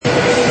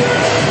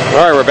All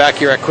right, we're back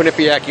here at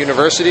Quinnipiac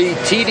University,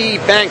 TD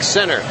Bank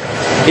Center,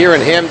 here in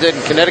Hamden,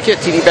 Connecticut,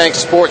 TD Bank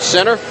Sports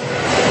Center.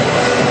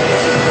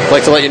 I'd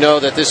like to let you know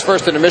that this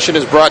first intermission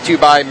is brought to you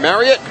by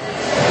Marriott.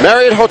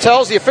 Marriott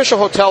Hotels, the official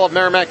hotel of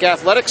Merrimack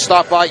Athletics.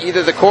 Stop by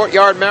either the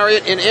Courtyard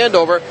Marriott in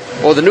Andover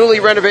or the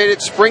newly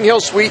renovated Spring Hill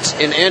Suites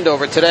in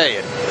Andover today.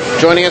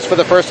 And joining us for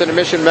the first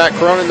intermission, Matt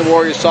Cronin, the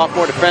Warriors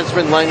sophomore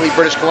defenseman, Langley,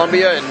 British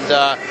Columbia.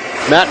 And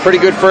Matt, pretty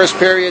good first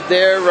period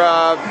there.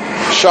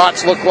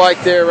 Shots look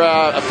like they're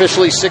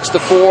officially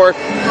 6-4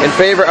 in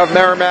favor of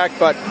Merrimack,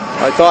 but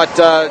I thought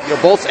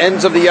both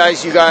ends of the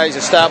ice you guys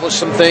established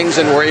some things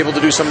and were able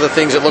to do some of the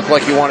things it looked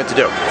like you wanted to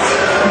do.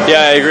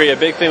 Yeah, I agree. A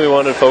big thing we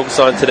wanted to focus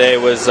on today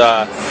was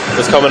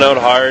coming out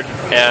hard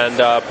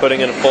and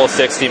putting in a full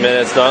 60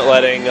 minutes, not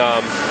letting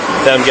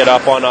them get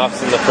up on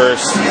us in the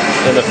first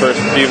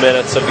few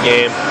minutes of the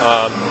game.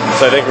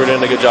 So I think we're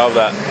doing a good job of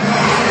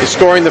that. You're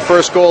scoring the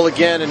first goal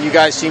again, and you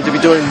guys seem to be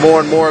doing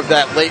more and more of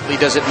that lately.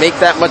 Does it make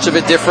that much of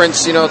a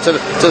difference, to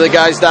the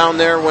guys down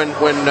there when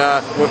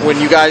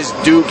you guys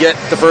do get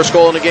the first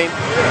goal in a game?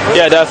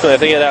 Yeah, definitely. I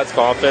think it adds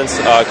confidence.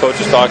 Coach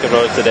was talking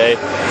about it today.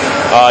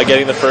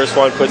 Getting the first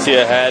one puts you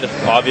ahead,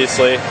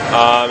 obviously,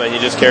 and you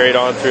just carry it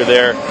on through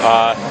there.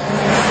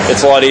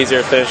 It's a lot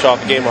easier to finish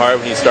off the game hard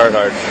when you start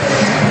hard.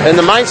 And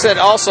the mindset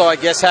also, I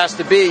guess, has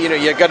to be,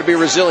 you got to be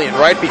resilient,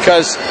 right?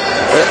 Because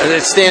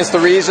it stands to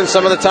reason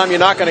some of the time you're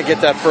not going to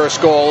get that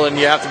first goal, and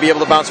you have to be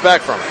able to bounce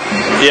back from it.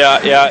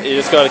 Yeah, you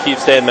just got to keep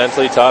staying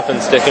mentally tough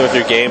and sticking with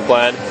your game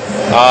plan.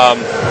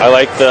 I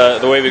like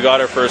the way we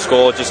got our first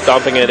goal, just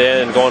dumping it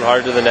in and going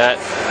hard to the net,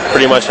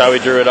 pretty much how we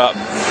drew it up.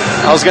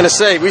 I was going to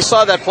say, we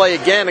saw that play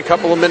again a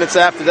couple of minutes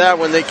after that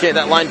when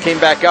that line came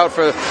back out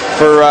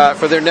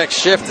for their next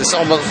shift. It's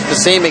almost the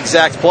same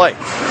exact play.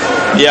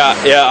 Yeah,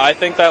 I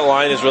think that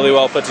line is really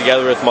well put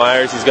together with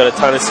Myers. He's got a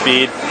ton of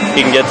speed.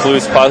 He can get to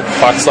loose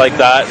pucks like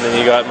that, and then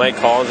you got Mike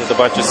Collins with a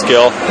bunch of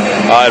skill,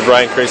 and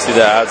Brian Christie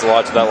that adds a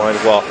lot to that line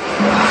as well.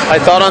 I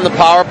thought on the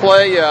power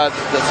play,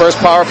 the first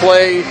power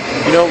play,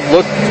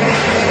 looked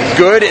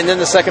good, and then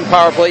the second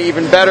power play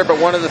even better. But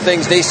one of the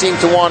things they seem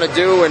to want to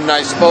do, and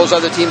I suppose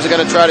other teams are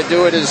going to try to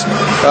do it, is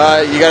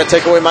you got to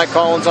take away Mike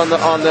Collins on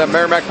the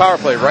Merrimack power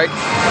play, right?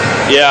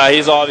 Yeah,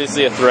 he's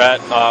obviously a threat,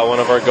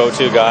 one of our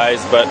go-to guys,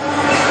 but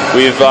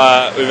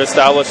we've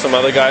established some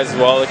other guys as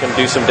well that can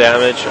do some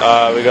damage.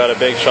 We got a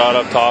big shot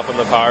up top on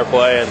the power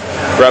play, and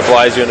Brett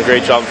Bly's doing a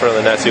great job in front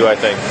of the net too, I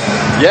think.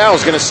 Yeah, I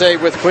was going to say,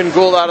 with Quinn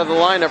Gould out of the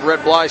lineup,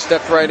 Brett Bly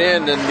stepped right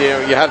in,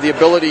 and you have the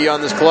ability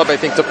on this club, I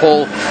think, to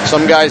pull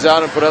some guys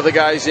out and put other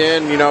guys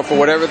in, for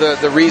whatever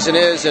the reason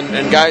is, and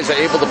guys are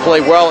able to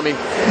play well. I mean,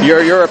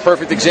 you're a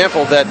perfect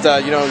example that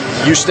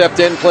you stepped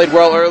in, played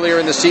well earlier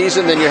in the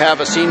season, then you have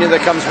a senior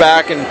that comes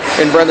back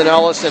and Brendan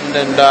Ellis, and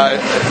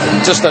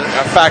just a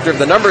factor of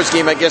the numbers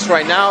game, I guess,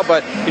 right now.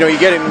 But you're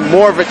getting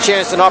more of a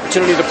chance and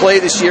opportunity to play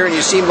this year, and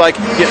you seem like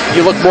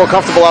you look more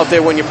comfortable out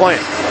there when you're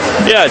playing.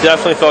 Yeah, I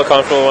definitely felt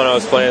comfortable when I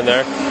was playing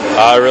there.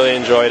 I really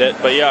enjoyed it.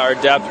 But yeah, our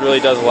depth really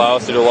does allow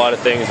us to do a lot of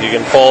things. You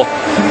can pull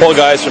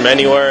guys from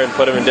anywhere and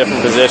put them in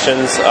different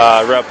positions.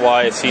 Rep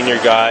Bly, a senior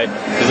guy,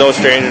 he's no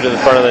stranger to the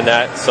front of the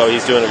net, so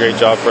he's doing a great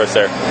job for us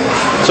there.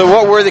 So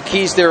what were the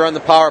keys there on the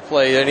power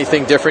play?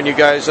 Anything different you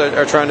guys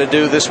are trying to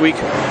do this week?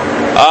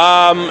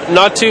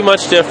 Not too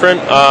much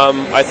different.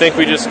 I think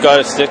we just got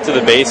to stick to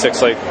the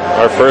basics, like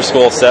our first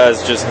goal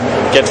says, just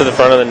get to the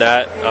front of the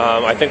net.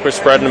 I think we're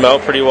spreading them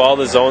out pretty well.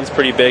 The zone's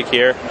pretty big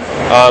here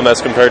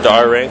as compared to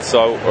our rink,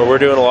 so we're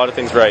doing a lot of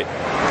things right.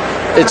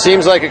 It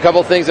seems like a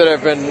couple things that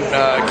have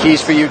been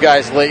keys for you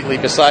guys lately,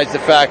 besides the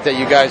fact that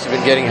you guys have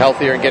been getting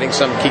healthier and getting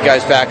some key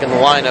guys back in the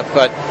lineup.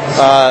 But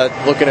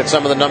looking at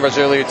some of the numbers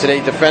earlier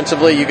today,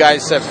 defensively, you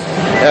guys have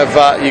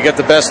you got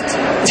the best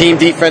team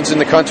defense in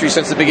the country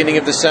since the beginning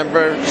of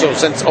December. So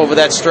since over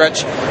that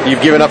stretch,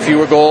 you've given up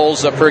fewer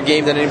goals per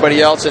game than anybody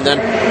else. And then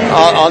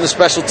on the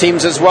special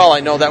teams as well,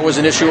 I know that was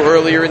an issue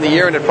earlier in the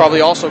year, and it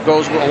probably also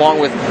goes along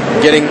with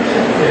getting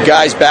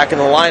guys back in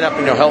the lineup,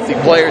 healthy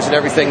players and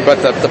everything.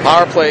 But the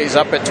power play is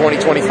up at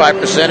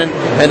 20-25%,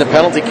 and the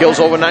penalty kills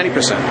over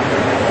 90%.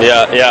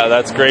 Yeah,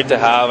 that's great to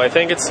have. I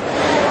think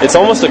it's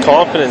almost a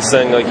confidence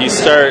thing. Like you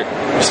start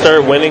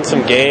winning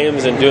some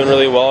games and doing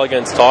really well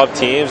against top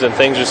teams, and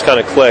things just kind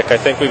of click. I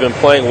think we've been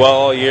playing well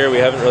all year. We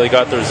haven't really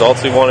got the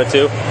results we wanted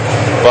to,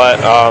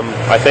 but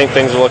I think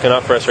things are looking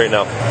up for us right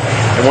now.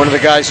 And one of the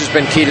guys who's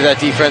been key to that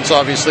defense,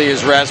 obviously,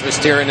 is Rasmus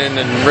Tiranen,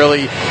 and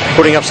really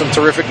putting up some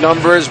terrific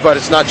numbers, but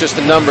it's not just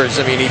the numbers.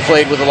 I mean, he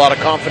played with a lot of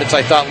confidence,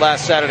 I thought,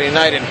 last Saturday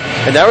night, and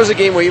that was a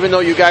game where even though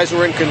you guys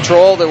were in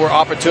control, there were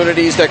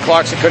opportunities that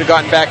Clarkson could have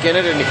gotten back in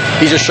it, and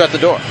he just shut the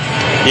door.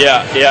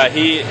 Yeah,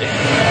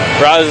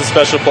 Raz is a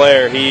special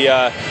player. He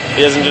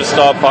doesn't just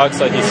stop pucks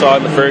like you saw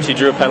in the first. He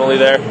drew a penalty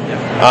there.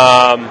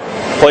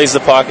 Plays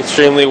the puck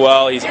extremely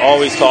well. He's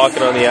always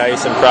talking on the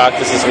ice in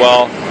practice as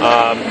well.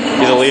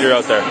 He's a leader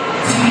out there.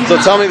 So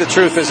tell me the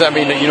truth is, I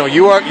mean, you know,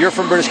 you're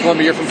from British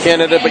Columbia, you're from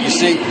Canada, but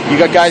you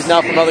got guys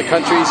now from other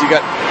countries. You've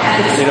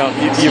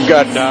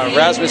got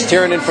Rasmus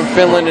Tiranen from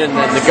Finland and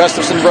the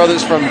Gustafsson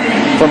brothers from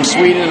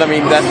Sweden. I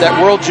mean,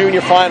 that World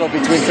Junior final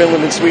between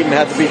Finland and Sweden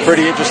had to be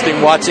pretty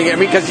interesting watching it. I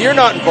mean, because you're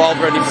not involved,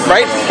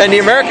 right? And the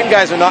American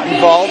guys are not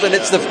involved, and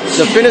it's the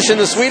Finnish and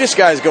the Swedish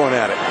guys going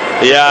at it.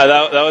 Yeah,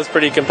 that was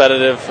pretty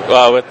competitive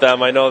with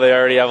them. I know they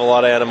already have a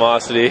lot of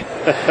animosity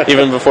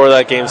even before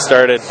that game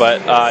started,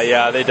 but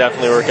yeah, they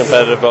definitely were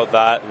competitive about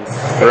that.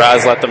 And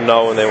Raz let them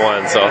know when they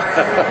won. So,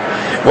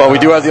 well, we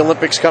do have the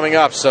Olympics coming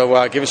up,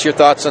 so give us your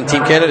thoughts on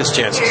Team Canada's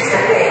chances.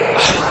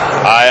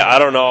 I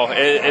don't know.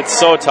 It's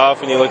so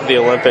tough when you look at the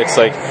Olympics.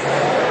 Like,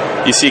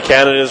 you see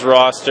Canada's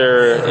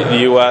roster, the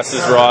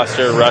U.S.'s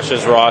roster,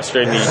 Russia's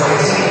roster, and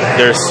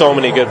there's so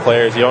many good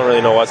players. You don't really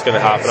know what's going to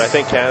happen. I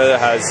think Canada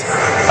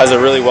has a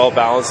really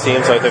well-balanced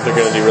team, so I think they're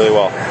going to do really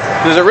well.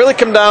 Does it really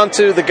come down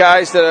to the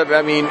guys that,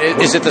 I mean,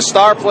 is it the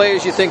star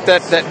players you think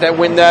that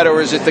win that, or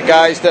is it the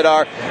guys that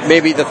are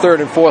maybe the third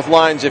and fourth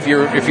lines if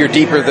you're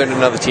deeper than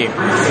another team?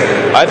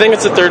 I think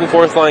it's the third and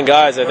fourth line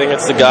guys. I think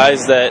it's the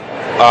guys that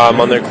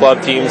on their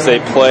club teams, they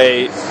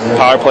play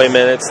power play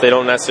minutes. They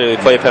don't necessarily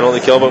play penalty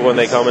kill, but when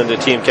they come into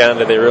Team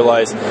Canada, they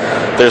realize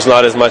there's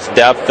not as much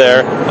depth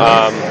there,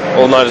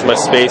 not as much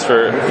space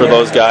for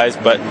those guys,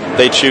 but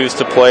they choose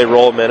to play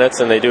role minutes,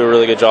 and they do a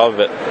really good job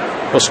of it.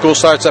 Well, school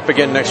starts up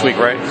again next week,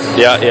 right?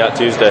 Yeah,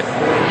 Tuesday.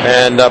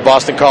 And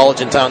Boston College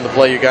in town to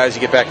play you guys.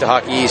 You get back to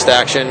Hockey East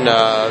action.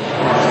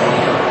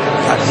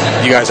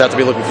 You guys have to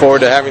be looking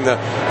forward to having the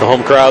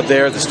home crowd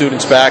there, the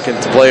students back,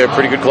 and to play a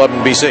pretty good club in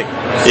BC.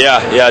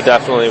 Yeah,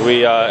 definitely.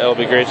 It'll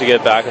be great to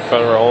get back in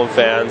front of our home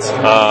fans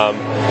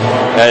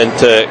and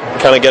to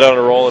kind of get on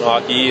a roll in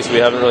Hockey East. We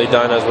haven't really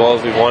done as well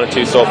as we wanted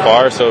to so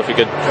far, so if we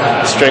could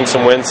string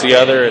some wins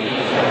together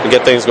and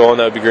get things going,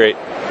 that would be great.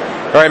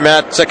 All right,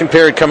 Matt, second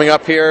period coming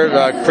up here.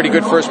 Pretty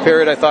good first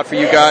period, I thought, for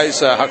you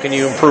guys. How can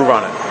you improve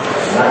on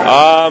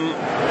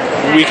it?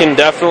 We can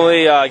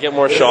definitely get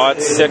more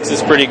shots. 6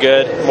 is pretty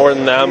good, more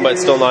than them, but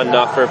still not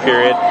enough for a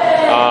period.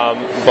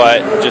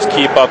 But just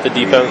keep up the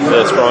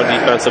strong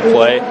defensive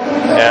play,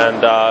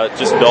 and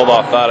just build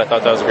off that. I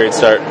thought that was a great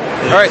start.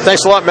 All right,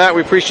 thanks a lot, Matt.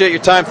 We appreciate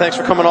your time. Thanks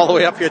for coming all the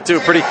way up here, too.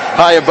 Pretty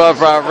high above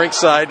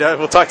rinkside.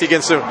 We'll talk to you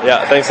again soon.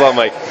 Yeah, thanks a lot,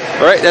 Mike.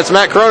 All right, that's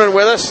Matt Cronin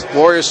with us,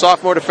 Warriors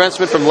sophomore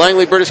defenseman from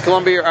Langley, British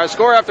Columbia. Our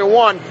score after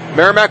 1,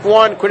 Merrimack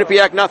 1,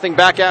 Quinnipiac 0.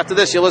 Back after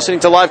this, you're listening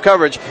to live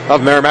coverage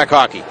of Merrimack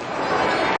Hockey.